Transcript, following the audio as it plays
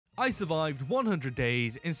I survived 100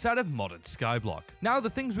 days inside of Modded Skyblock. Now,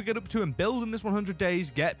 the things we get up to and build in this 100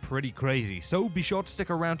 days get pretty crazy, so be sure to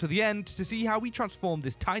stick around to the end to see how we transform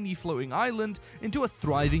this tiny floating island into a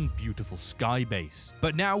thriving, beautiful sky base.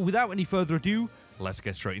 But now, without any further ado, let's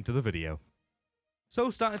get straight into the video. So,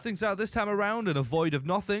 starting things out this time around in a void of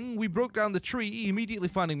nothing, we broke down the tree, immediately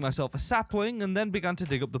finding myself a sapling, and then began to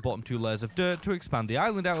dig up the bottom 2 layers of dirt to expand the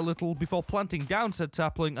island out a little before planting down said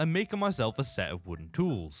sapling and making myself a set of wooden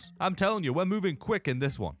tools. I'm telling you, we're moving quick in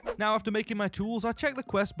this one. Now, after making my tools, I checked the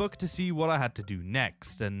quest book to see what I had to do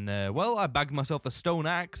next, and well, I bagged myself a stone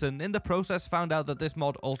axe, and in the process found out that this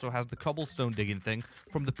mod also has the cobblestone digging thing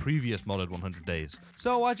from the previous modded 100 days.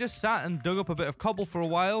 So I just sat and dug up a bit of cobble for a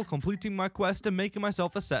while, completing my quest and making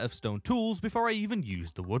myself a set of stone tools before I even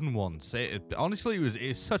used the wooden ones. Honestly, it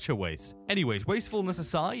was such a waste. Anyways, wastefulness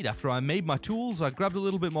aside, after I made my tools, I grabbed a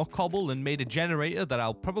little bit more cobble and made a generator that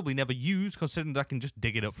I'll probably never use, considering that I can just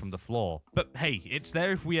dig it up from the floor. But hey, it's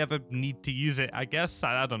there if we ever need to use it, I guess.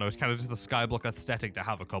 I don't know, it's kind of just the Skyblock aesthetic to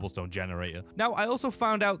have a cobblestone generator. Now, I also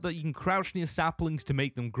found out that you can crouch near saplings to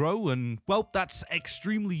make them grow, and well, that's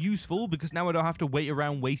extremely useful because now I don't have to wait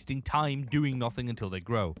around wasting time doing nothing until they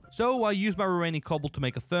grow. So I used my remaining cobble to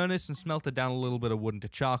make a furnace and smelted down a little bit of wood into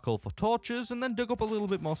charcoal for torches, and then dug up a little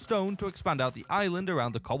bit more stone to expand out the island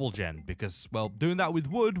around the cobble gen, because, well, doing that with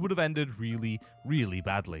wood would have ended really, really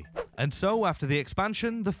badly. And so, after the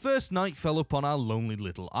expansion, the first night fell upon our lonely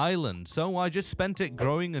little island, so I just spent it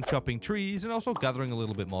growing and chopping trees and also gathering a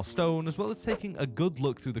little bit more stone, as well as taking a good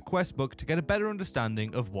look through the quest book to get a better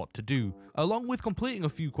understanding of what to do, along with completing a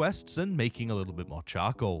few quests and making a little bit more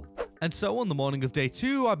charcoal. And so, on the morning of day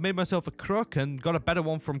 2, I've made myself a crook and got a better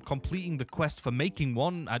one from completing the quest for making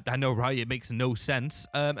one. I know, right? It makes no sense.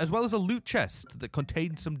 As well as a loot chest that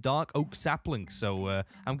contained some dark oak saplings, so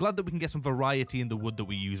I'm glad that we can get some variety in the wood that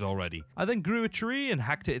we use already. I then grew a tree and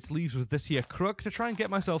hacked at its leaves with this here crook to try and get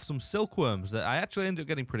myself some silkworms that I actually ended up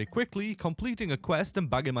getting pretty quickly, completing a quest and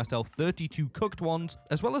bagging myself 32 cooked ones,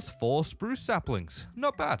 as well as 4 spruce saplings.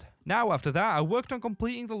 Not bad. Now, after that, I worked on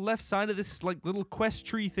completing the left side of this like little quest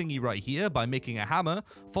tree thingy right here by making a hammer,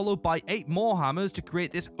 followed by 8 more hammers to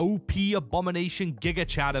create this OP abomination giga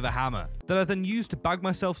chad of a hammer, that I then used to bag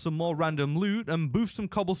myself some more random loot and boost some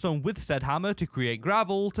cobblestone with said hammer to create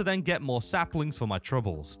gravel to then get more saplings for my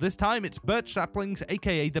troubles. This time it's birch saplings,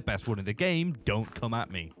 aka the best one in the game, don't come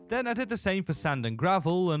at me. Then I did the same for sand and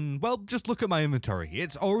gravel, and well, just look at my inventory,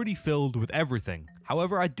 it's already filled with everything.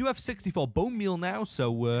 However, I do have 64 bone meal now,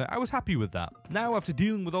 so I was happy with that. Now, after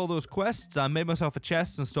dealing with all those quests, I made myself a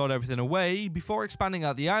chest and stored everything away, before expanding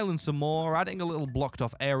out the island some more, adding a little blocked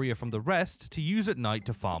off area from the rest to use at night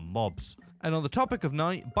to farm mobs. And on the topic of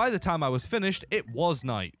night, by the time I was finished, it was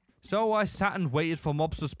night. So I sat and waited for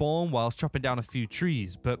mobs to spawn whilst chopping down a few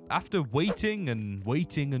trees, but after waiting and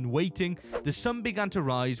waiting and waiting, the sun began to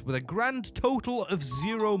rise with a grand total of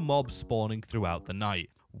 0 mobs spawning throughout the night.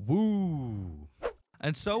 Woo!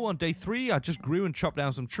 And so on day 3, I just grew and chopped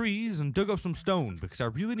down some trees and dug up some stone because I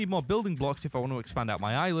really need more building blocks if I want to expand out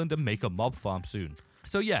my island and make a mob farm soon.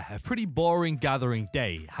 So yeah, a pretty boring gathering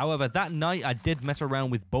day. However, that night I did mess around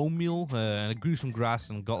with bone meal and I grew some grass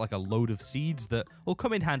and got like a load of seeds that will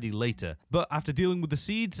come in handy later. But after dealing with the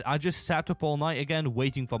seeds, I just sat up all night again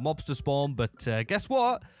waiting for mobs to spawn, but guess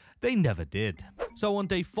what? They never did. So on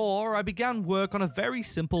day 4, I began work on a very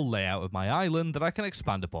simple layout of my island that I can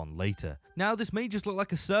expand upon later. Now, this may just look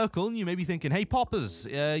like a circle, and you may be thinking, hey Poppers,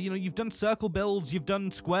 you know, you've done circle builds, you've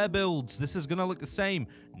done square builds, this is gonna look the same.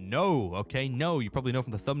 No, okay, no, you probably know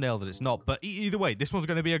from the thumbnail that it's not, but either way, this one's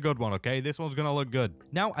gonna be a good one, okay? This one's gonna look good.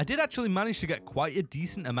 Now, I did actually manage to get quite a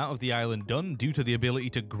decent amount of the island done due to the ability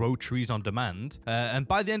to grow trees on demand, and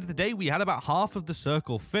by the end of the day, we had about half of the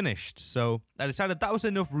circle finished, so I decided that was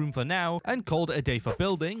enough room for now and called it a day for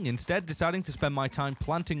building, instead deciding to spend my time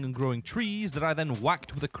planting and growing trees that I then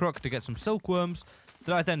whacked with a crook to get some silkworms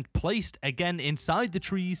that I then placed again inside the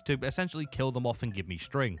trees to essentially kill them off and give me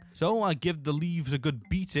string. So I give the leaves a good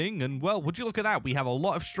beating, and well, would you look at that, we have a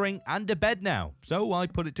lot of string and a bed now. So I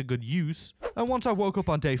put it to good use. And once I woke up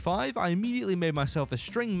on day 5, I immediately made myself a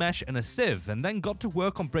string mesh and a sieve, and then got to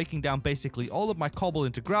work on breaking down basically all of my cobble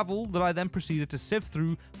into gravel that I then proceeded to sieve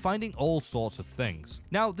through, finding all sorts of things.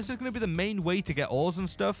 Now, this is going to be the main way to get ores and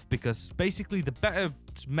stuff, because basically the better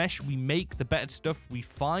mesh we make, the better stuff we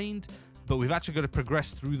find, but we've actually got to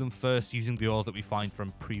progress through them first using the ores that we find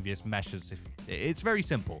from previous meshes. It's very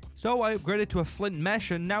simple. So I upgraded to a flint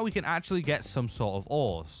mesh, and now we can actually get some sort of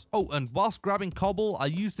ores. Oh, and whilst grabbing cobble, I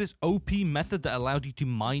used this OP method that allowed you to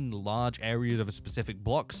mine large areas of a specific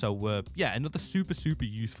block, so yeah, another super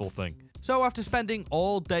useful thing. So after spending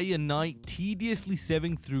all day and night tediously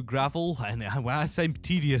sieving through gravel, and when I say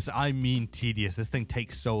tedious, I mean tedious, this thing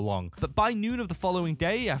takes so long. But by noon of the following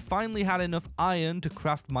day, I finally had enough iron to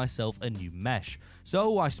craft myself a new mesh.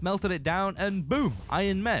 So I smelted it down and boom,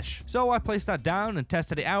 iron mesh. So I placed that down and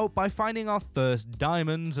tested it out by finding our first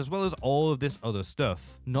diamonds as well as all of this other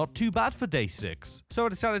stuff. Not too bad for day 6. So I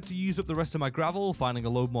decided to use up the rest of my gravel, finding a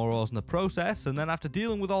load more ores in the process, and then after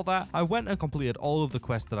dealing with all that, I went and completed all of the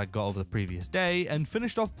quests that I got over the previous day and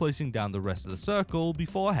finished off placing down the rest of the circle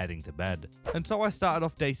before heading to bed. And so I started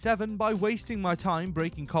off day 7 by wasting my time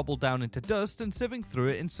breaking cobble down into dust and sieving through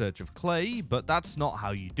it in search of clay, but that's not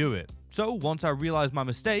how you do it. So once I realized my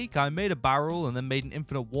mistake, I made a barrel and then made an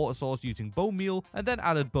infinite water source using bone meal and then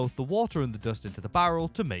added both the water and the dust into the barrel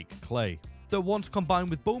to make clay. That once combined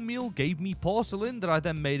with bone meal gave me porcelain that I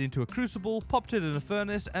then made into a crucible, popped it in a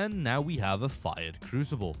furnace, and now we have a fired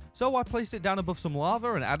crucible. So I placed it down above some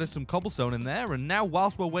lava and added some cobblestone in there, and now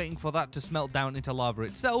whilst we're waiting for that to smelt down into lava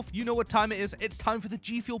itself, you know what time it is, it's time for the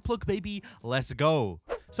G Fuel plug, baby, let's go!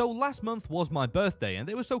 So last month was my birthday, and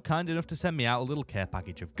they were so kind enough to send me out a little care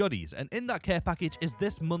package of goodies, and in that care package is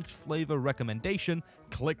this month's flavor recommendation,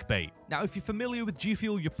 clickbait. Now if you're familiar with G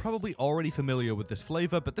Fuel, you're probably already familiar with this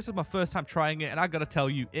flavor, but this is my first time trying it, and I gotta tell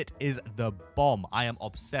you, it is the bomb. I am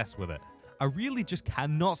obsessed with it. I really just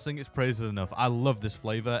cannot sing its praises enough. I love this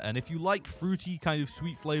flavor, and if you like fruity kind of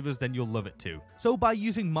sweet flavors, then you'll love it too. So by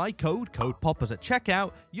using my code Poppers at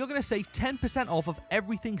checkout, you're going to save 10% off of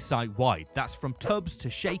everything site-wide. That's from tubs to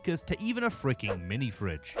shakers to even a freaking mini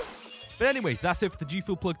fridge. But anyways, that's it for the G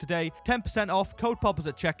Fuel plug today. 10% off, code Poppers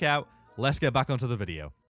at checkout. Let's get back onto the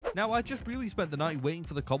video. Now, I just really spent the night waiting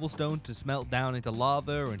for the cobblestone to smelt down into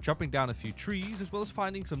lava and chopping down a few trees, as well as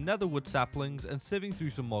finding some netherwood saplings and sieving through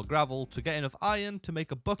some more gravel to get enough iron to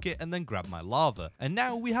make a bucket and then grab my lava. And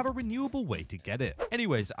now we have a renewable way to get it.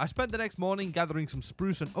 Anyways, I spent the next morning gathering some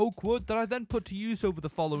spruce and oak wood that I then put to use over the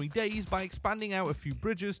following days by expanding out a few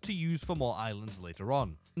bridges to use for more islands later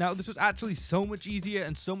on. Now, this was actually so much easier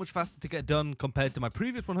and so much faster to get done compared to my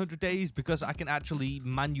previous 100 days because I can actually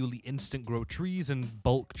manually instant grow trees and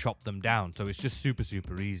bulk chop them down, so it's just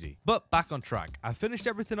super easy. But back on track. I finished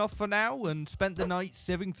everything off for now and spent the night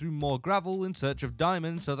sieving through more gravel in search of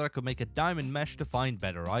diamonds so that I could make a diamond mesh to find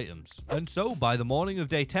better items. And so by the morning of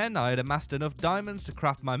day 10, I had amassed enough diamonds to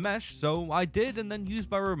craft my mesh, so I did, and then used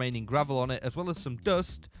my remaining gravel on it as well as some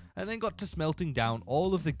dust, and then got to smelting down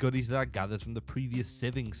all of the goodies that I gathered from the previous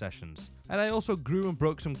sieving sessions. And I also grew and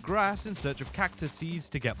broke some grass in search of cactus seeds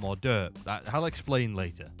to get more dirt. I'll explain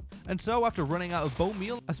later. And so after running out of bone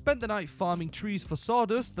meal, I spent the night farming trees for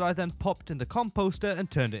sawdust that I then popped in the composter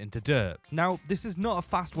and turned it into dirt. Now, this is not a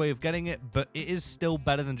fast way of getting it, but it is still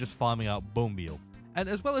better than just farming out bone meal. And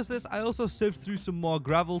as well as this, I also sieved through some more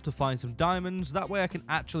gravel to find some diamonds, that way I can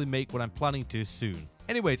actually make what I'm planning to soon.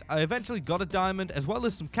 Anyways, I eventually got a diamond as well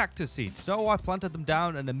as some cactus seeds, so I planted them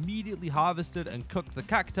down and immediately harvested and cooked the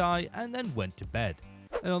cacti and then went to bed.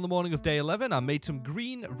 And on the morning of day 11, I made some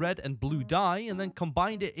green, red, and blue dye and then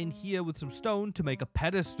combined it in here with some stone to make a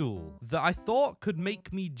pedestal that I thought could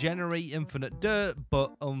make me generate infinite dirt,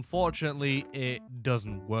 but unfortunately it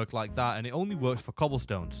doesn't work like that and it only works for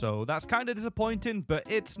cobblestone, so that's kind of disappointing, but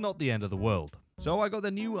it's not the end of the world. So I got the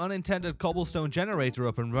new unintended cobblestone generator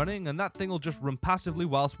up and running, and that thing will just run passively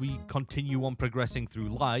whilst we continue on progressing through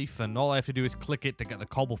life, and all I have to do is click it to get the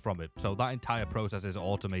cobble from it, so that entire process is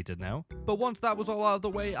automated now. But once that was all out of the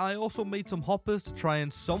way, I also made some hoppers to try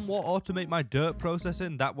and somewhat automate my dirt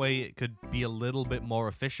processing, that way it could be a little bit more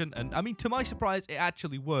efficient, and I mean, to my surprise, it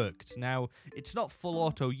actually worked. Now, it's not full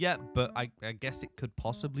auto yet, but I guess it could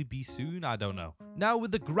possibly be soon, I don't know. Now,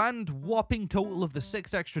 with the grand whopping total of the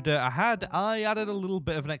 6 extra dirt I had, I added a little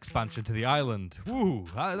bit of an expansion to the island. Woo,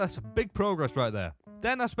 that's a big progress right there.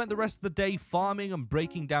 Then I spent the rest of the day farming and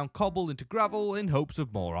breaking down cobble into gravel in hopes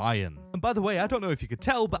of more iron. And by the way, I don't know if you could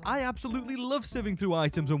tell, but I absolutely love sieving through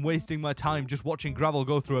items and wasting my time just watching gravel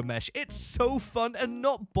go through a mesh. It's so fun and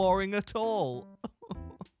not boring at all.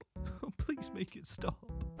 Please make it stop.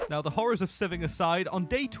 Now, the horrors of sieving aside, on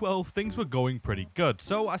day 12, things were going pretty good,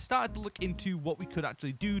 so I started to look into what we could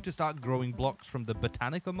actually do to start growing blocks from the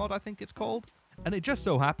Botanica mod, I think it's called. And it just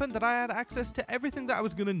so happened that I had access to everything that I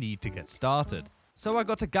was going to need to get started. So I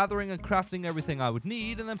got to gathering and crafting everything I would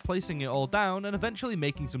need, and then placing it all down, and eventually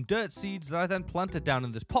making some dirt seeds that I then planted down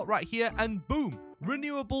in this pot right here, and boom!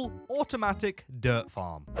 Renewable, automatic dirt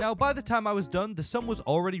farm. Now, by the time I was done, the sun was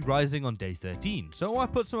already rising on day 13, so I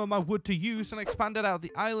put some of my wood to use and expanded out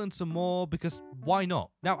the island some more, because why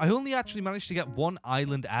not? Now, I only actually managed to get one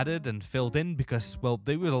island added and filled in because, well,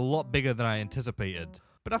 they were a lot bigger than I anticipated.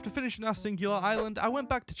 But after finishing our singular island, I went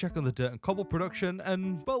back to check on the dirt and cobble production,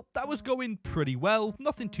 and well, that was going pretty well.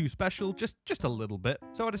 Nothing too special, just a little bit.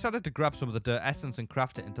 So I decided to grab some of the dirt essence and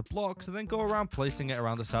craft it into blocks, and then go around placing it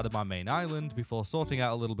around the side of my main island before sorting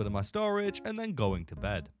out a little bit of my storage and then going to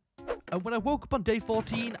bed. And when I woke up on day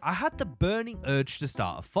 14, I had the burning urge to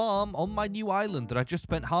start a farm on my new island that I just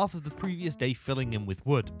spent half of the previous day filling in with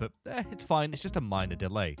wood, but it's fine, it's just a minor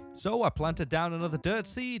delay. So I planted down another dirt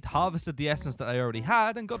seed, harvested the essence that I already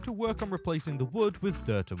had, and got to work on replacing the wood with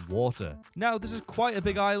dirt and water. Now, this is quite a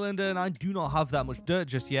big island, and I do not have that much dirt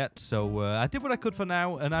just yet, so I did what I could for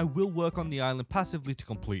now, and I will work on the island passively to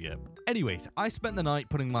complete it. Anyways, I spent the night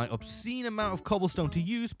putting my obscene amount of cobblestone to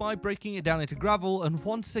use by breaking it down into gravel, and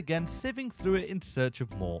once again sieving through it in search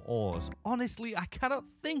of more ores. Honestly, I cannot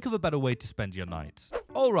think of a better way to spend your nights.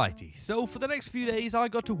 Alrighty, so for the next few days I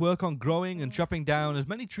got to work on growing and chopping down as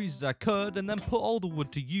many trees as I could, and then put all the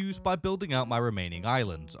wood to use by building out my remaining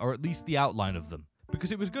islands, or at least the outline of them.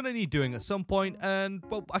 Because it was going to need doing at some point, and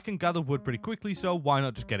well, I can gather wood pretty quickly, so why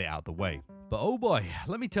not just get it out of the way. But oh boy,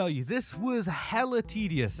 let me tell you, this was hella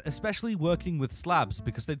tedious, especially working with slabs,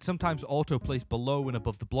 because they'd sometimes auto-place below and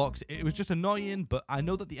above the blocks. It was just annoying, but I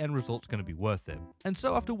know that the end result's going to be worth it. And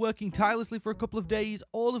so after working tirelessly for a couple of days,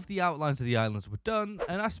 all of the outlines of the islands were done,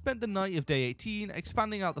 and I spent the night of day 18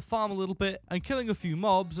 expanding out the farm a little bit, and killing a few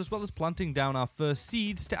mobs, as well as planting down our first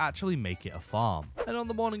seeds to actually make it a farm. And on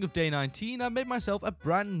the morning of day 19, I made myself a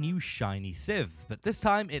brand new shiny sieve, but this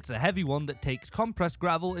time it's a heavy one that takes compressed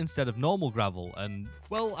gravel instead of normal gravel, and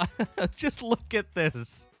well, just look at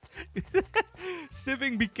this.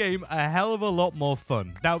 Sieving became a hell of a lot more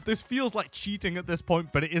fun. Now, this feels like cheating at this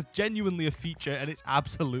point, but it is genuinely a feature, and it's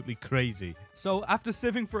absolutely crazy. So after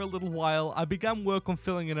sieving for a little while, I began work on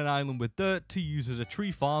filling in an island with dirt to use as a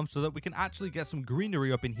tree farm so that we can actually get some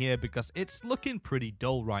greenery up in here, because it's looking pretty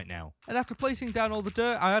dull right now. And after placing down all the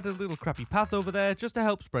dirt, I added a little crappy path over there just to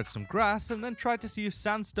help spread some grass, and then tried to see if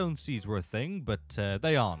sandstone seeds were a thing, but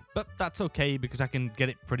they aren't. But that's okay, because I can get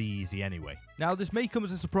it pretty easy anyway. Now, this may come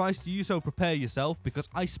as a surprise to you, so prepare yourself, because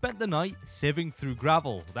I spent the night sieving through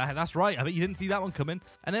gravel. That's right, I bet you didn't see that one coming.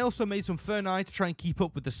 And I also made some ferni to try and keep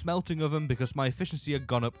up with the smelting of them, because my efficiency had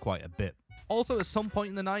gone up quite a bit. Also, at some point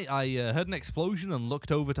in the night, I heard an explosion and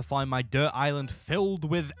looked over to find my dirt island filled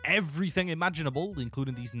with everything imaginable,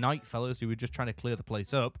 including these night fellas who were just trying to clear the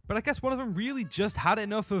place up. But I guess one of them really just had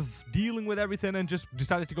enough of dealing with everything and just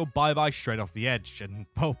decided to go bye-bye straight off the edge. And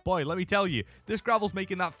oh boy, let me tell you, this gravel's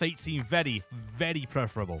making that fate seem very, very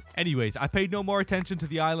preferable. Anyways, I paid no more attention to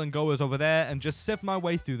the island goers over there and just sieved my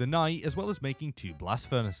way through the night, as well as making 2 blast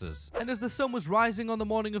furnaces. And as the sun was rising on the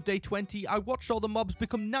morning of day 20, I watched all the mobs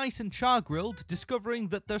become nice and char-grilled, discovering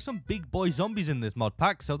that there's some big boy zombies in this mod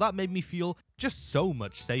pack, so that made me feel just so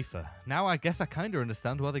much safer. Now I guess I kind of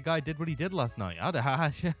understand why the guy did what he did last night.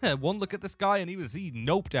 One look at this guy and he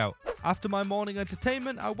noped out. After my morning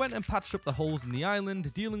entertainment, I went and patched up the holes in the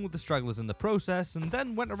island, dealing with the stragglers in the process, and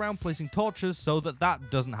then went around placing torches so that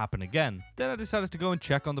doesn't happen again. Then I decided to go and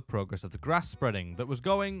check on the progress of the grass spreading that was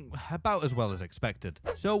going about as well as expected.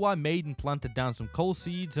 So I made and planted down some coal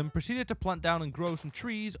seeds and proceeded to plant down and grow some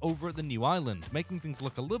trees over at the new island, making things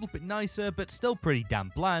look a little bit nicer, but still pretty damn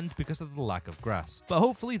bland because of the lack of grass. But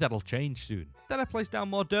hopefully that'll change soon. Then I placed down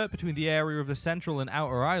more dirt between the area of the central and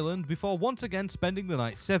outer island before once again spending the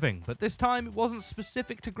night sieving, but this time it wasn't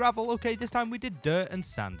specific to gravel. Okay, this time we did dirt and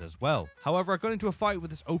sand as well. However, I got into a fight with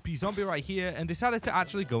this OP zombie right here and decided to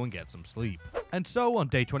actually go and get some sleep. And so on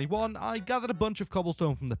day 21, I gathered a bunch of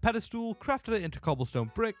cobblestone from the pedestal, crafted it into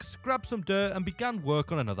cobblestone bricks, grabbed some dirt, and began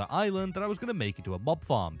work on another island that I was going to make into a mob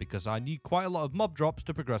farm, because I need quite a lot of mob drops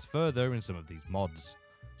to progress further in some of these mods.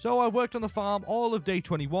 So I worked on the farm all of day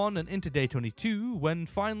 21 and into day 22, when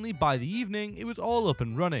finally, by the evening, it was all up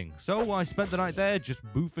and running. So I spent the night there just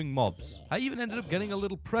boofing mobs. I even ended up getting a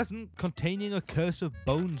little present containing a Curse of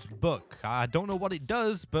Bones book. I don't know what it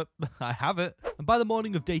does, but I have it. And by the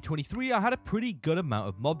morning of day 23, I had a pretty good amount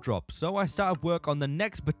of mob drops. So I started work on the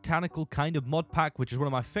next botanical kind of mod pack, which is one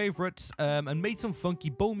of my favorites, and made some funky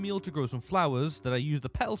bone meal to grow some flowers that I used the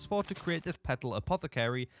petals for to create this petal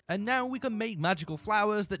apothecary. And now we can make magical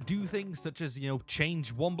flowers that do things such as,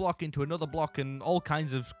 change one block into another block and all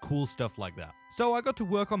kinds of cool stuff like that. So I got to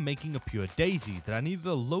work on making a pure daisy that I needed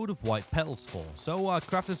a load of white petals for. So I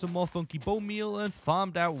crafted some more funky bone meal and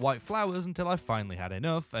farmed out white flowers until I finally had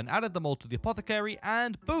enough and added them all to the apothecary,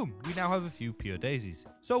 and boom, we now have a few pure daisies.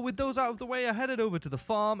 So with those out of the way, I headed over to the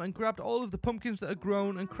farm and grabbed all of the pumpkins that are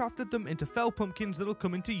grown and crafted them into fell pumpkins that'll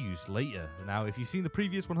come into use later. Now, if you've seen the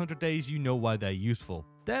previous 100 days, you know why they're useful.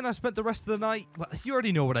 Then I spent the rest of the night, well, you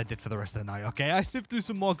already know what I did for the rest of the night, okay? I sieved through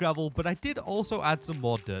some more gravel, but I did also add some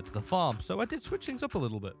more dirt to the farm, so I did to switch things up a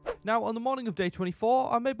little bit. Now, on the morning of day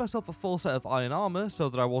 24, I made myself a full set of iron armor so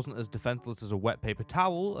that I wasn't as defenseless as a wet paper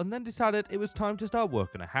towel, and then decided it was time to start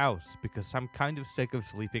work on a house, because I'm kind of sick of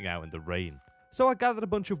sleeping out in the rain. So I gathered a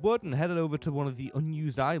bunch of wood and headed over to one of the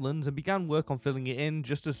unused islands and began work on filling it in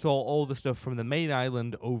just to store all the stuff from the main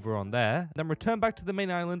island over on there, then returned back to the main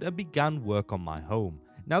island and began work on my home.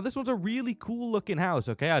 Now, this one's a really cool looking house,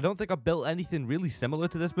 okay? I don't think I've built anything really similar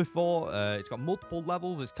to this before. It's got multiple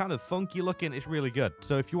levels, it's kind of funky looking, it's really good.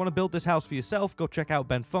 So if you want to build this house for yourself, go check out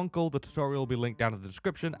Ben Funkle. The tutorial will be linked down in the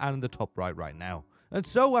description and in the top right now. And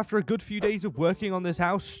so, after a good few days of working on this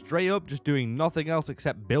house, straight up just doing nothing else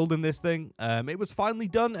except building this thing, it was finally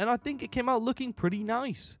done, and I think it came out looking pretty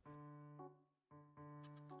nice.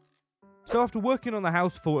 So after working on the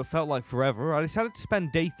house for what felt like forever, I decided to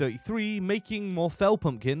spend day 33 making more fell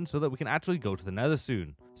pumpkins so that we can actually go to the nether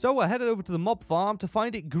soon. So I headed over to the mob farm to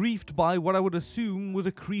find it griefed by what I would assume was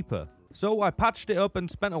a creeper. So I patched it up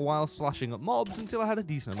and spent a while slashing up mobs until I had a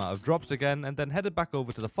decent amount of drops again, and then headed back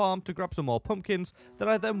over to the farm to grab some more pumpkins that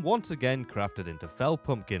I then once again crafted into fell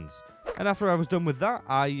pumpkins. And after I was done with that,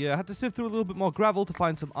 I had to sift through a little bit more gravel to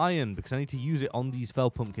find some iron, because I need to use it on these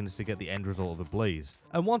fell pumpkins to get the end result of a blaze.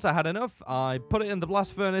 And once I had enough, I put it in the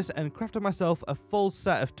blast furnace and crafted myself a full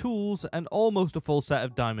set of tools and almost a full set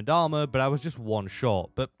of diamond armor, but I was just one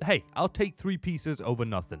short. But hey, I'll take 3 pieces over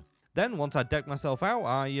nothing. Then, once I decked myself out,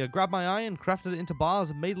 I grabbed my iron, crafted it into bars,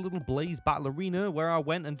 and made a little blaze battle arena where I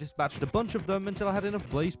went and dispatched a bunch of them until I had enough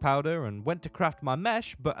blaze powder and went to craft my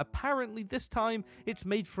mesh, but apparently this time it's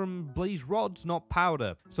made from blaze rods, not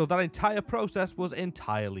powder. So that entire process was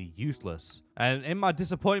entirely useless. And in my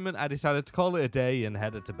disappointment, I decided to call it a day and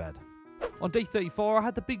headed to bed. On day 34, I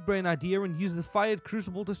had the big brain idea and used the fired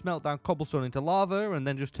crucible to smelt down cobblestone into lava and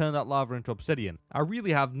then just turn that lava into obsidian. I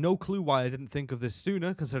really have no clue why I didn't think of this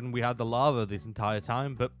sooner, considering we had the lava this entire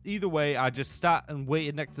time, but either way, I just sat and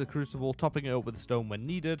waited next to the crucible, topping it up with stone when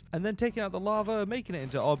needed, and then taking out the lava, making it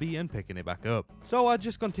into obby and picking it back up. So I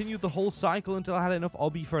just continued the whole cycle until I had enough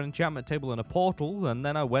obby for an enchantment table and a portal, and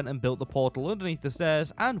then I went and built the portal underneath the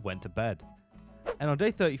stairs and went to bed. And on day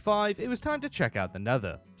 35, it was time to check out the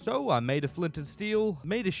nether. So I made a flint and steel,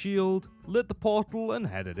 made a shield, lit the portal, and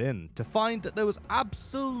headed in, to find that there was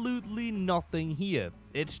absolutely nothing here.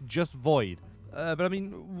 It's just void. But I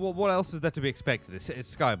mean, what else is there to be expected?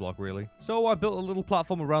 It's Skyblock, really. So I built a little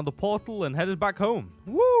platform around the portal and headed back home.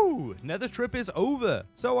 Woo! Nether trip is over.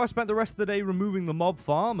 So I spent the rest of the day removing the mob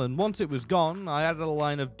farm, and once it was gone, I added a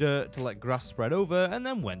line of dirt to let grass spread over, and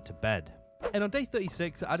then went to bed. And on day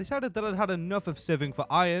 36, I decided that I'd had enough of sieving for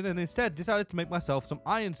iron and instead decided to make myself some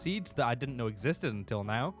iron seeds that I didn't know existed until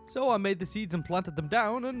now. So I made the seeds and planted them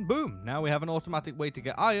down, and boom, now we have an automatic way to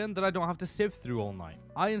get iron that I don't have to sieve through all night.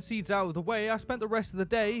 Iron seeds out of the way, I spent the rest of the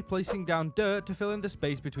day placing down dirt to fill in the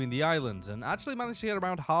space between the islands, and actually managed to get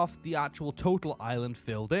around half the actual total island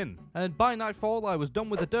filled in. And by nightfall, I was done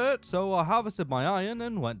with the dirt, so I harvested my iron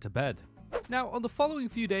and went to bed. Now, on the following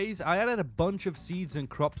few days, I added a bunch of seeds and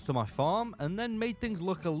crops to my farm, and then made things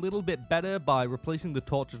look a little bit better by replacing the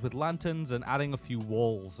torches with lanterns and adding a few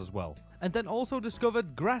walls as well. And then also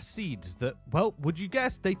discovered grass seeds that, well, would you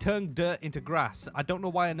guess, they turned dirt into grass. I don't know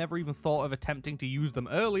why I never even thought of attempting to use them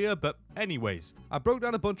earlier, but anyways. I broke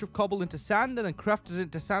down a bunch of cobble into sand and then crafted it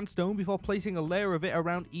into sandstone before placing a layer of it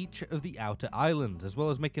around each of the outer islands, as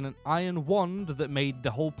well as making an iron wand that made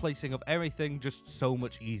the whole placing of everything just so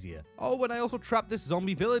much easier. Oh, and I also trapped this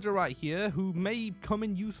zombie villager right here who may come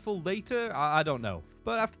in useful later, I don't know.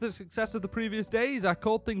 But after the success of the previous days, I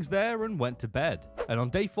called things there and went to bed. And on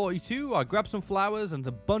day 42, I grabbed some flowers and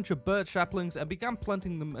a bunch of birch saplings and began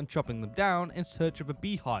planting them and chopping them down in search of a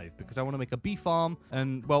beehive, because I want to make a bee farm,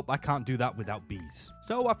 and, well, I can't do that without bees.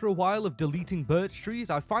 So after a while of deleting birch trees,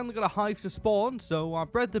 I finally got a hive to spawn, so I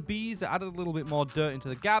bred the bees, added a little bit more dirt into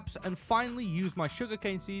the gaps, and finally used my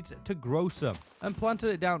sugarcane seeds to grow some, and planted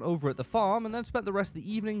it down over at the farm, and then spent the rest of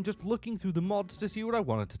the evening just looking through the mods to see what I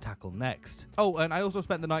wanted to tackle next. Oh, and I also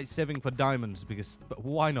spent the night sieving for diamonds, because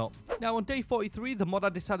why not? Now on day 43, the mod I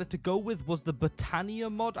decided to go with was the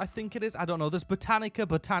Botania mod, I think it is. I don't know, there's Botanica,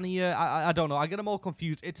 Botania, I don't know, I get them all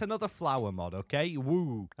confused. It's another flower mod, okay?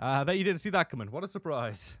 Woo. I bet you didn't see that coming. What a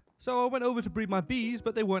surprise. So I went over to breed my bees,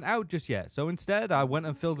 but they weren't out just yet. So instead, I went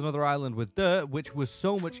and filled another island with dirt, which was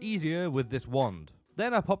so much easier with this wand.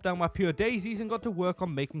 Then I popped down my pure daisies and got to work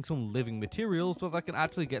on making some living materials so that I can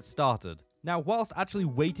actually get started. Now, whilst actually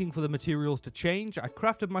waiting for the materials to change, I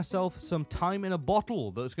crafted myself some time in a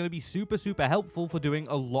bottle that was going to be super helpful for doing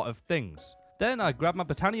a lot of things. Then I grabbed my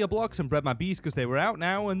Botania blocks and bred my bees because they were out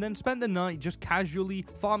now, and then spent the night just casually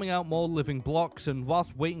farming out more living blocks, and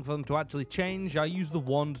whilst waiting for them to actually change, I used the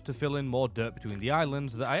wand to fill in more dirt between the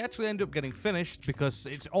islands that I actually ended up getting finished because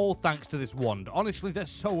it's all thanks to this wand. Honestly, they're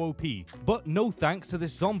so OP. But no thanks to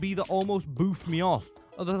this zombie that almost boofed me off.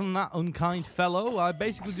 Other than that unkind fellow, I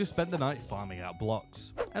basically just spent the night farming out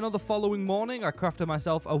blocks. And on the following morning, I crafted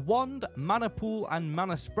myself a wand, mana pool, and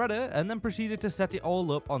mana spreader, and then proceeded to set it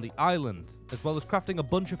all up on the island, as well as crafting a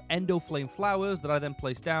bunch of endo flame flowers that I then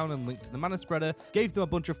placed down and linked to the mana spreader, gave them a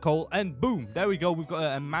bunch of coal, and boom, there we go, we've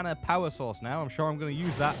got a mana power source now. I'm sure I'm going to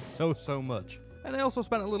use that so much. And I also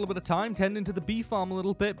spent a little bit of time tending to the bee farm a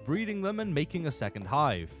little bit, breeding them and making a second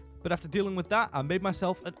hive. But after dealing with that, I made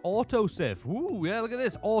myself an autosieve. Ooh, yeah, look at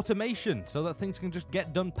this. Automation. So that things can just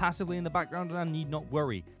get done passively in the background and I need not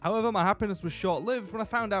worry. However, my happiness was short-lived when I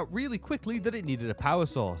found out really quickly that it needed a power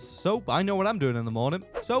source. So I know what I'm doing in the morning.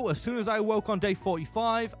 So as soon as I awoke on day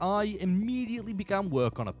 45, I immediately began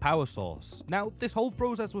work on a power source. Now, this whole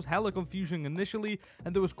process was hella confusing initially,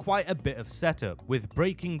 and there was quite a bit of setup, with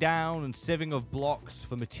breaking down and sieving of blocks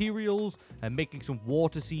for materials, and making some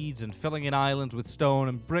water seeds and filling in islands with stone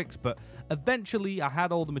and bricks. But eventually I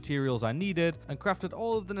had all the materials I needed and crafted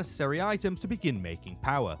all of the necessary items to begin making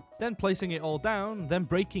power. Then placing it all down, then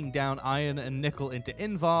breaking down iron and nickel into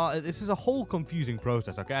Invar. This is a whole confusing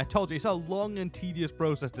process, okay? I told you, it's a long and tedious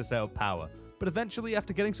process to set up power. But eventually,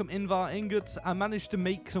 after getting some Invar ingots, I managed to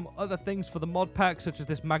make some other things for the mod pack, such as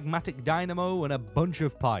this magmatic dynamo and a bunch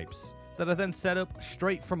of pipes that I then set up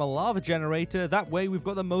straight from a lava generator. That way we've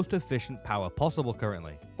got the most efficient power possible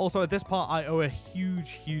currently. Also, at this part, I owe a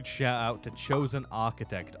huge shout out to Chosen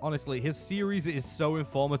Architect. Honestly, his series is so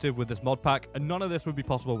informative with this mod pack, and none of this would be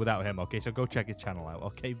possible without him, okay? So go check his channel out,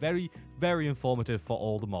 okay? Very informative for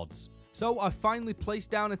all the mods. So I finally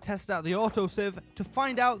placed down and tested out the autosieve to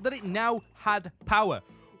find out that it now had power.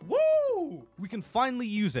 Woo! We can finally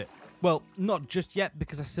use it. Well, not just yet,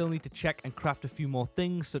 because I still need to check and craft a few more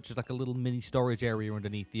things, such as like a little mini storage area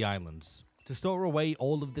underneath the islands, to store away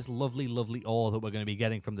all of this lovely ore that we're going to be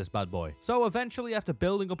getting from this bad boy. So eventually, after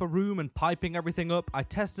building up a room and piping everything up, I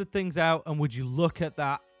tested things out, and would you look at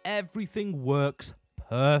that, everything works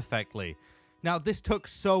perfectly. Now, this took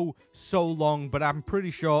so long, but I'm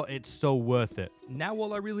pretty sure it's so worth it. Now,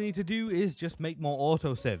 all I really need to do is just make more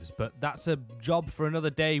autosieves, but that's a job for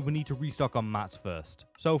another day. We need to restock on mats first.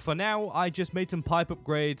 So for now, I just made some pipe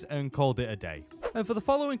upgrades and called it a day. And for the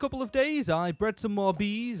following couple of days, I bred some more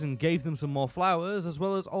bees and gave them some more flowers, as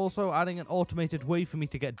well as also adding an automated way for me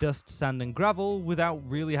to get dust, sand, and gravel without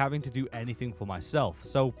really having to do anything for myself.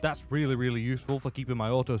 So that's really useful for keeping my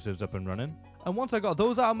autosieves up and running. And once I got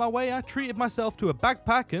those out of my way, I treated myself to a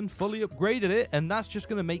backpack and fully upgraded it, and that's just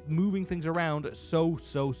going to make moving things around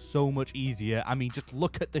so much easier. I mean, just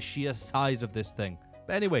look at the sheer size of this thing.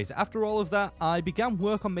 But anyways, after all of that, I began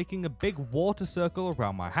work on making a big water circle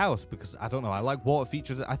around my house because, I don't know, I like water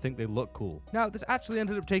features. I think they look cool. Now, this actually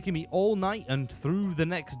ended up taking me all night and through the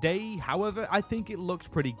next day. However, I think it looks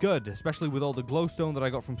pretty good, especially with all the glowstone that I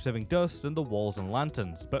got from sieving dust and the walls and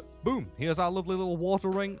lanterns. But boom, here's our lovely little water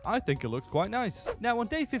ring. I think it looks quite nice. Now, on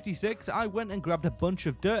day 56, I went and grabbed a bunch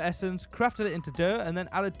of dirt essence, crafted it into dirt, and then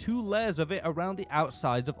added 2 layers of it around the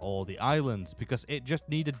outsides of all the islands because it just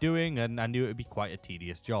needed doing, and I knew it would be quite a tedious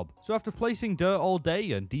job. So after placing dirt all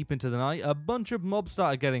day and deep into the night, a bunch of mobs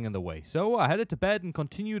started getting in the way. So I headed to bed and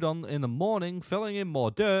continued on in the morning, filling in more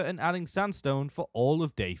dirt and adding sandstone for all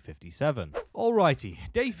of day 57.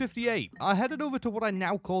 Alrighty, day 58. I headed over to what I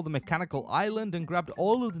now call the mechanical island and grabbed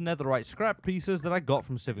all of the netherite scrap pieces that I got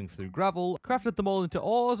from sieving through gravel, crafted them all into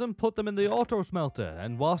ores and put them in the auto smelter.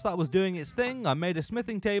 And whilst that was doing its thing, I made a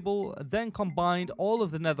smithing table, then combined all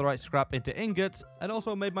of the netherite scrap into ingots, and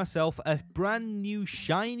also made myself a brand new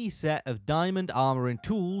shiny set of diamond armor and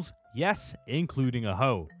tools, yes, including a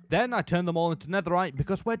hoe. Then I turned them all into netherite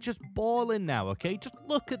because we're just balling now, okay? Just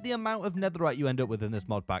look at the amount of netherite you end up with in this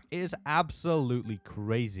mod pack. It is absolutely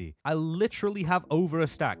crazy. I literally have over a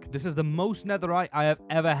stack. This is the most netherite I have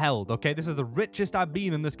ever held, okay? This is the richest I've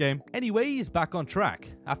been in this game. Anyways, back on track.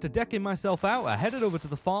 After decking myself out, I headed over to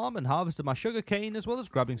the farm and harvested my sugarcane as well as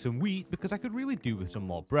grabbing some wheat because I could really do with some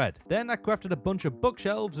more bread. Then I crafted a bunch of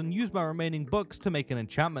bookshelves and used my remaining books to make an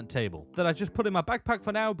enchantment table that I just put in my backpack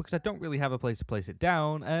for now because I don't really have a place to place it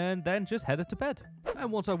down, and then just headed to bed.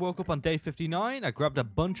 And once I woke up on day 59, I grabbed a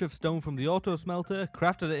bunch of stone from the auto smelter,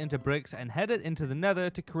 crafted it into bricks, and headed into the nether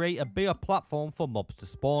to create a bigger platform for mobs to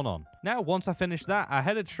spawn on. Now, once I finished that, I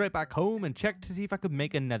headed straight back home and checked to see if I could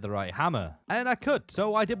make a netherite hammer. And I could,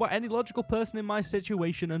 so I did what any logical person in my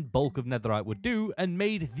situation and bulk of netherite would do, and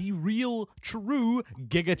made the real, true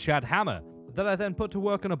Giga Chad hammer. that I then put to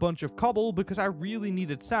work on a bunch of cobble because I really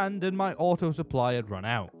needed sand and my auto supply had run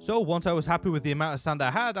out. So once I was happy with the amount of sand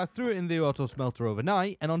I had, I threw it in the auto smelter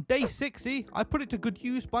overnight, and on day 60, I put it to good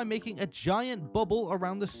use by making a giant bubble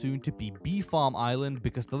around the soon-to-be bee farm island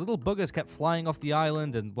because the little buggers kept flying off the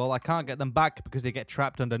island and, well, I can't get them back because they get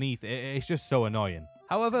trapped underneath. It's just so annoying.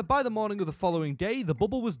 However, by the morning of the following day, the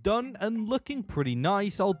bubble was done and looking pretty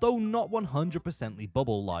nice, although not 100%ly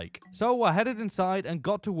bubble-like. So I headed inside and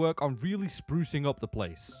got to work on really sprucing up the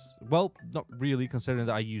place. Well, not really, considering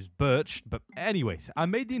that I used birch, but anyways, I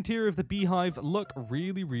made the interior of the beehive look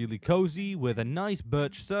really cozy with a nice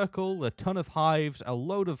birch circle, a ton of hives, a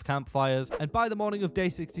load of campfires, and by the morning of day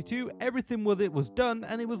 62, everything with it was done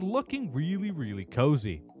and it was looking really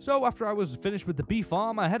cozy. So after I was finished with the bee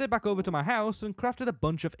farm, I headed back over to my house and crafted a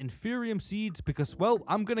bunch of inferium seeds because, well,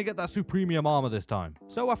 I'm gonna get that supremium armor this time.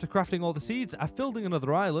 So after crafting all the seeds, I filled in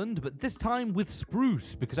another island, but this time with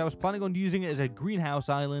spruce because I was planning on using it as a greenhouse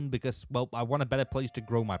island because, well, I want a better place to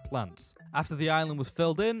grow my plants. After the island was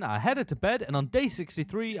filled in, I headed to bed, and on day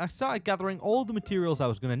 63, I started gathering all the materials I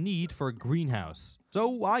was gonna need for a greenhouse.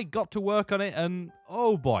 So I got to work on it, and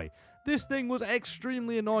oh boy, this thing was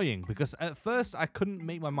extremely annoying because at first I couldn't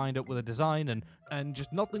make my mind up with a design and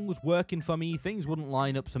just nothing was working for me. Things wouldn't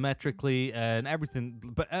line up symmetrically and everything.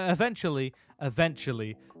 But eventually,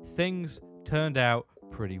 things turned out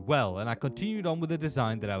pretty well, and I continued on with a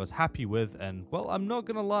design that I was happy with, and, well, I'm not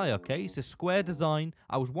gonna lie, okay, it's a square design.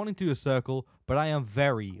 I was wanting to do a circle, but I am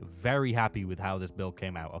very happy with how this build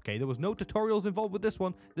came out, okay? There was no tutorials involved with this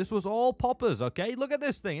one. This was all poppers, okay? Look at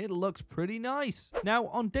this thing. It looks pretty nice. Now,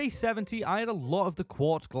 on day 70, I had a lot of the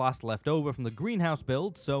quartz glass left over from the greenhouse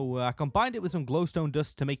build, so I combined it with some glowstone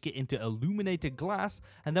dust to make it into illuminated glass,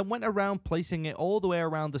 and then went around placing it all the way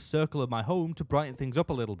around the circle of my home to brighten things up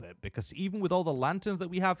a little bit, because even with all the lanterns that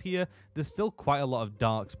we have here, there's still quite a lot of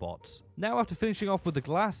dark spots. Now, after finishing off with the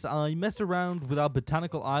glass, I messed around with our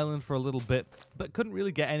botanical island for a little bit, but couldn't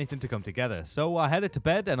really get anything to come together. So I headed to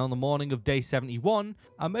bed, and on the morning of day 71,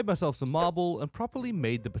 I made myself some marble and properly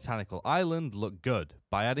made the botanical island look good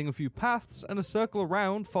by adding a few paths and a circle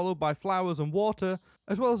around, followed by flowers and water,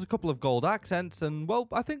 as well as a couple of gold accents, and, well,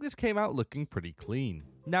 I think this came out looking pretty clean.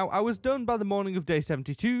 Now, I was done by the morning of day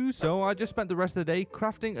 72, so I just spent the rest of the day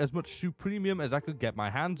crafting as much supremium as I could get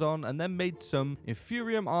my hands on, and then made some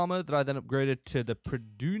inferium armor that I then upgraded to the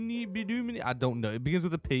Bidumini, I don't know, it begins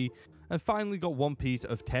with a P, and finally got one piece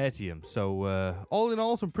of tertium. So, all in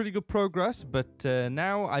all, some pretty good progress, but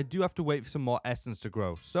now I do have to wait for some more essence to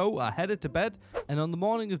grow. So, I headed to bed, and on the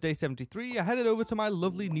morning of day 73, I headed over to my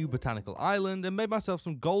lovely new botanical island and made myself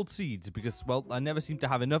some gold seeds because, well, I never seem to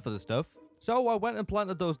have enough of the stuff. So I went and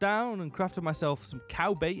planted those down and crafted myself some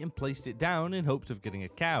cow bait and placed it down in hopes of getting a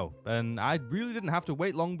cow. And I really didn't have to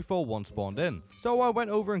wait long before one spawned in. So I went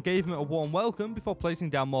over and gave him a warm welcome before placing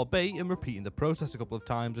down more bait and repeating the process a couple of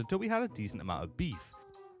times until we had a decent amount of beef.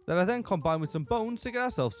 That I then combined with some bones to get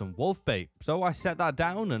ourselves some wolf bait. So I set that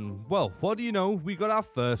down and, well, what do you know, we got our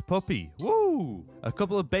first puppy. Woo! A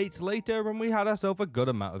couple of baits later and we had ourselves a good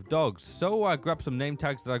amount of dogs. So I grabbed some name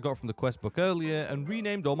tags that I got from the quest book earlier and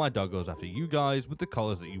renamed all my doggos after you guys with the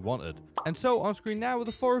colours that you wanted. And so on screen now are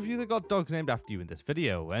the 4 of you that got dogs named after you in this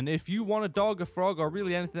video. And if you want a dog, a frog, or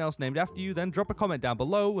really anything else named after you, then drop a comment down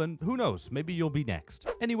below and who knows, maybe you'll be next.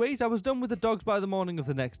 Anyways, I was done with the dogs by the morning of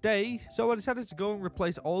the next day, so I decided to go and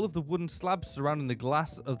replace all of the wooden slabs surrounding the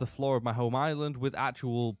glass of the floor of my home island with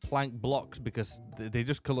actual plank blocks because they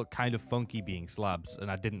just look kind of funky being slabs and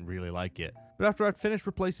I didn't really like it. But after I'd finished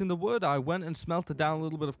replacing the wood, I went and smelted down a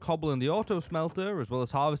little bit of cobble in the auto smelter as well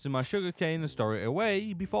as harvesting my sugarcane and store it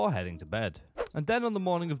away before heading to bed. And then on the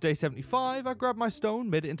morning of day 75, I grabbed my stone,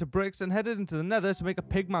 made it into bricks, and headed into the nether to make a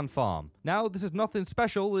pigman farm. Now, this is nothing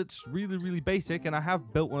special, it's really basic, and I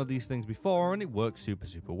have built one of these things before, and it works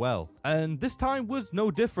super well. And this time was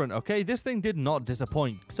no different, okay? This thing did not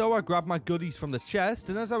disappoint. So I grabbed my goodies from the chest,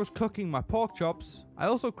 and as I was cooking my pork chops, I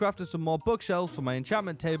also crafted some more bookshelves for my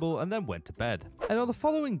enchantment table, and then went to bed. And on the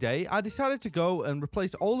following day, I decided to go and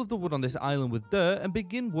replace all of the wood on this island with dirt, and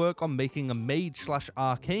begin work on making a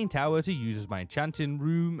mage/arcane tower to use as my enchanting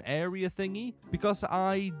room area thingy, because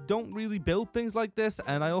I don't really build things like this,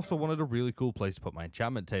 and I also wanted a really cool place to put my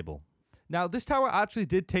enchantment table. Now, this tower actually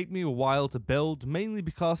did take me a while to build, mainly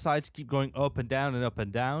because I had to keep going up and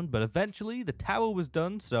down, but eventually the tower was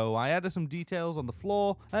done, so I added some details on the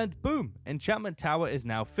floor, and boom, enchantment tower is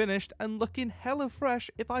now finished and looking hella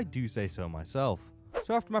fresh if I do say so myself.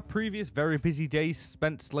 So after my previous very busy day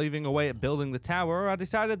spent slaving away at building the tower, I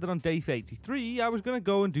decided that on day 83 I was going to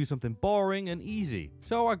go and do something boring and easy.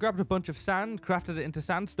 So I grabbed a bunch of sand, crafted it into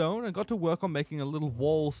sandstone, and got to work on making a little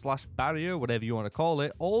wall slash barrier, whatever you want to call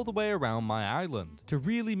it, all the way around my island, to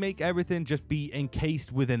really make everything just be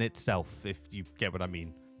encased within itself, if you get what I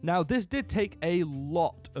mean. Now this did take a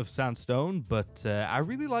lot of sandstone, but I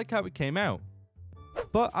really like how it came out.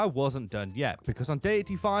 But I wasn't done yet, because on day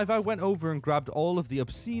 85 I went over and grabbed all of the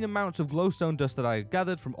obscene amounts of glowstone dust that I had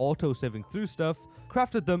gathered from auto-sieving through stuff,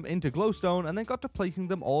 crafted them into glowstone, and then got to placing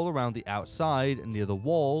them all around the outside and near the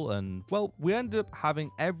wall, and well, we ended up having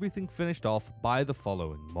everything finished off by the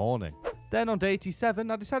following morning. Then on day 87,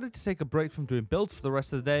 I decided to take a break from doing builds for the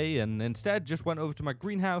rest of the day, and instead just went over to my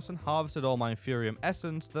greenhouse and harvested all my Inferium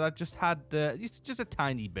essence that I just had just a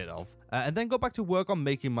tiny bit of, and then got back to work on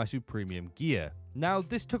making my Supremium gear. Now,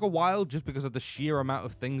 this took a while just because of the sheer amount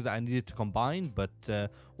of things that I needed to combine, but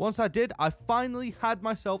once I did, I finally had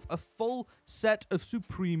myself a full set of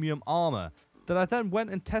Supremium armor that I then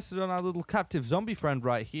went and tested on our little captive zombie friend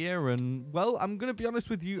right here, and, well, I'm going to be honest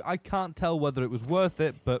with you, I can't tell whether it was worth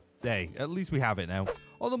it, but hey, at least we have it now.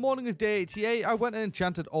 On the morning of day 88, I went and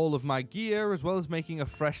enchanted all of my gear, as well as making a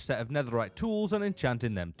fresh set of netherite tools and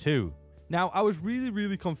enchanting them too. Now, I was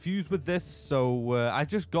really confused with this, so I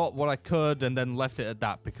just got what I could and then left it at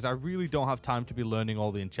that, because I really don't have time to be learning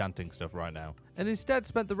all the enchanting stuff right now. And instead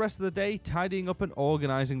spent the rest of the day tidying up and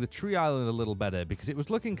organizing the tree island a little better, because it was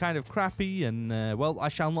looking kind of crappy and, well, I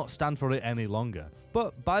shall not stand for it any longer.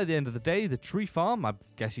 But by the end of the day, the tree farm, I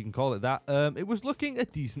guess you can call it that, it was looking a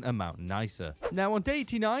decent amount nicer. Now, on day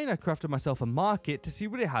 89, I crafted myself a market to see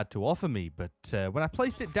what it had to offer me, but when I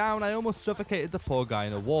placed it down, I almost suffocated the poor guy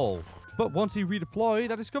in a wall. But once he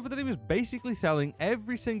redeployed, I discovered that he was basically selling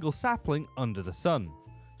every single sapling under the sun.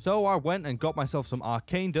 So I went and got myself some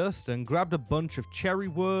arcane dust and grabbed a bunch of cherry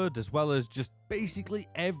wood, as well as just basically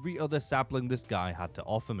every other sapling this guy had to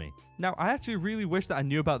offer me. Now, I actually really wish that I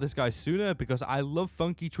knew about this guy sooner, because I love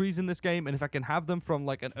funky trees in this game, and if I can have them from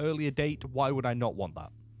like an earlier date, why would I not want that?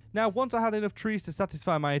 Now, once I had enough trees to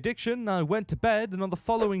satisfy my addiction, I went to bed, and on the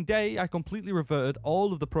following day, I completely reverted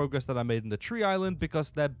all of the progress that I made in the tree island,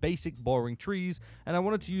 because they're basic, boring trees, and I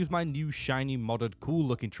wanted to use my new, shiny, modded,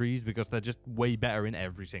 cool-looking trees, because they're just way better in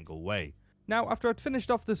every single way. Now, after I'd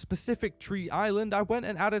finished off the specific tree island, I went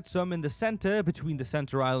and added some in the center, between the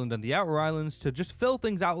center island and the outer islands, to just fill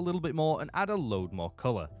things out a little bit more and add a load more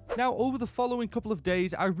color. Now, over the following couple of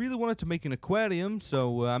days, I really wanted to make an aquarium,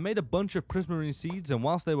 so I made a bunch of prismarine seeds, and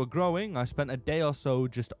whilst they were growing, I spent a day or so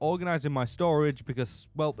just organizing my storage because,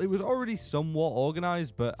 well, it was already somewhat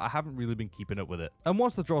organized, but I haven't really been keeping up with it. And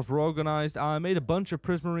once the drawers were organized, I made a bunch of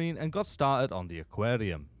prismarine and got started on the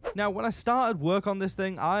aquarium. Now, when I started work on this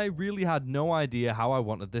thing, I really had no idea how I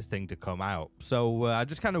wanted this thing to come out, so I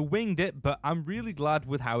just kind of winged it, but I'm really glad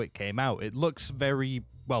with how it came out. It looks very,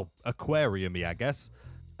 well, aquarium-y, I guess.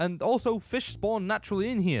 And also, fish spawn naturally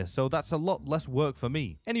in here, so that's a lot less work for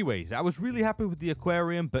me. Anyways, I was really happy with the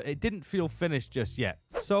aquarium, but it didn't feel finished just yet.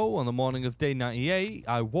 So, on the morning of day 98,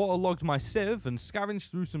 I waterlogged my sieve and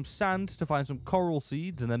scavenged through some sand to find some coral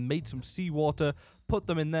seeds, and then made some seawater, put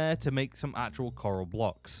them in there to make some actual coral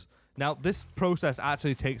blocks. Now, this process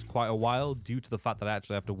actually takes quite a while due to the fact that I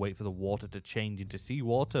actually have to wait for the water to change into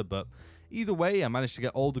seawater, but either way, I managed to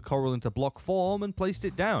get all the coral into block form and placed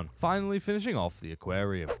it down, finally finishing off the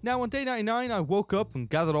aquarium. Now, on day 99, I woke up and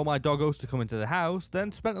gathered all my doggos to come into the house,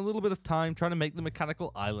 then spent a little bit of time trying to make the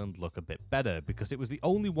mechanical island look a bit better, because it was the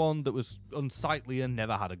only one that was unsightly and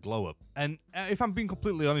never had a glow-up. And if I'm being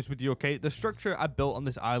completely honest with you, okay, the structure I built on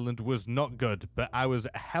this island was not good, but I was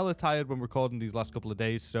hella tired when recording these last couple of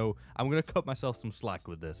days, so I'm going to cut myself some slack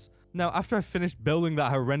with this. Now, after I finished building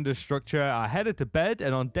that horrendous structure, I headed to bed,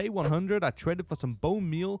 and on day 100, I traded for some bone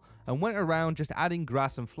meal and went around just adding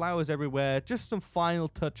grass and flowers everywhere, just some final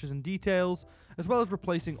touches and details, as well as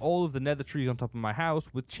replacing all of the nether trees on top of my house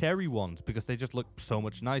with cherry ones because they just look so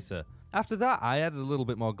much nicer. After that, I added a little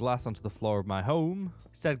bit more glass onto the floor of my home,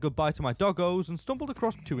 said goodbye to my doggos, and stumbled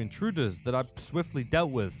across 2 intruders that I swiftly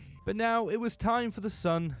dealt with. But now it was time for the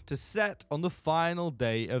sun to set on the final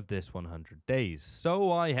day of this 100 days,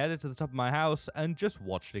 so I headed to the top of my house and just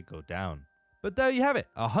watched it go down. But there you have it,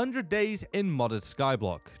 100 days in Modded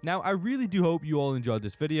Skyblock. Now, I really do hope you all enjoyed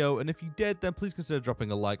this video, and if you did, then please consider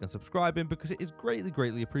dropping a like and subscribing because it is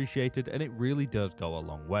greatly appreciated and it really does go a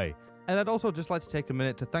long way. And I'd also just like to take a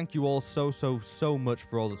minute to thank you all so much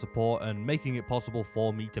for all the support and making it possible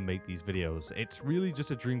for me to make these videos. It's really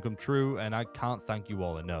just a dream come true, and I can't thank you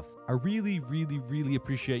all enough. I really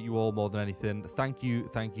appreciate you all more than anything. Thank you.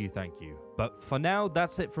 But for now,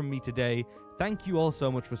 that's it from me today. Thank you all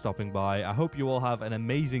so much for stopping by. I hope you all have an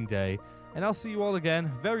amazing day, and I'll see you all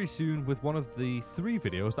again very soon with one of the 3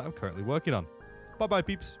 videos that I'm currently working on. Bye bye,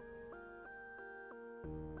 peeps.